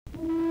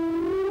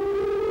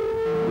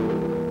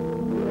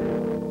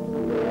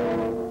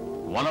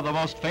One of the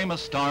most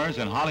famous stars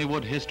in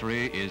Hollywood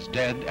history is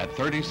dead at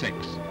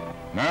 36.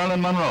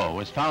 Marilyn Monroe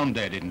was found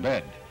dead in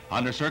bed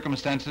under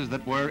circumstances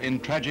that were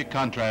in tragic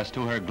contrast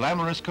to her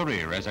glamorous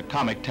career as a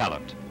comic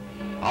talent.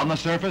 On the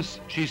surface,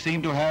 she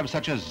seemed to have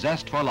such a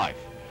zest for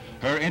life.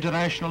 Her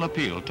international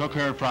appeal took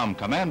her from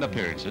command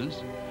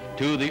appearances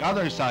to the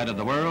other side of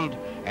the world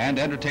and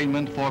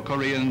entertainment for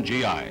Korean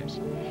GIs.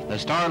 The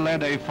star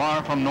led a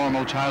far from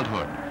normal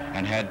childhood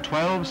and had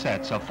 12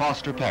 sets of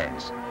foster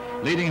parents,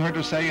 leading her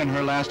to say in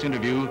her last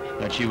interview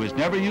that she was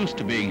never used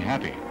to being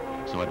happy,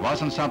 so it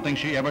wasn't something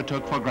she ever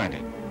took for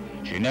granted.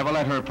 She never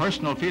let her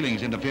personal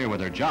feelings interfere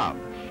with her job,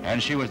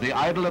 and she was the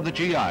idol of the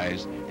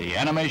GIs, the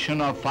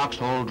animation of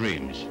foxhole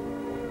dreams.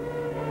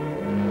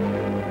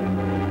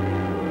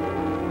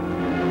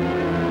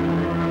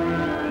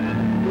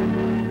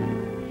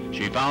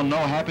 She found no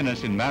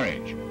happiness in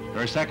marriage.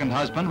 Her second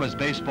husband was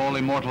baseball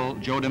immortal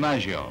Joe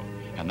DiMaggio,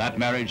 and that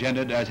marriage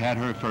ended as had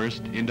her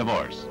first in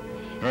divorce.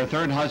 Her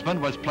third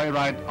husband was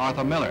playwright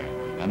Arthur Miller,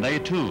 and they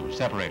too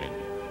separated.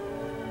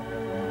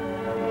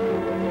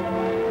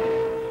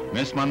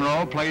 Miss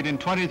Monroe played in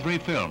 23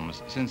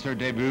 films since her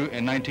debut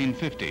in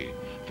 1950,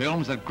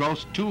 films that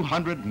grossed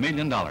 $200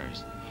 million.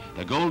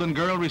 The Golden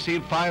Girl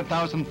received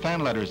 5,000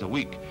 fan letters a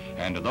week,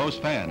 and to those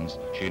fans,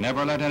 she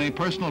never let any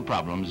personal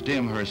problems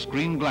dim her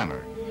screen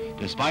glamour.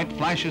 Despite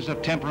flashes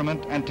of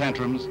temperament and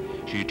tantrums,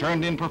 she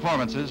turned in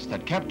performances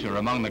that kept her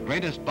among the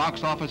greatest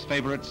box office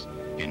favorites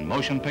in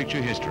motion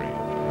picture history.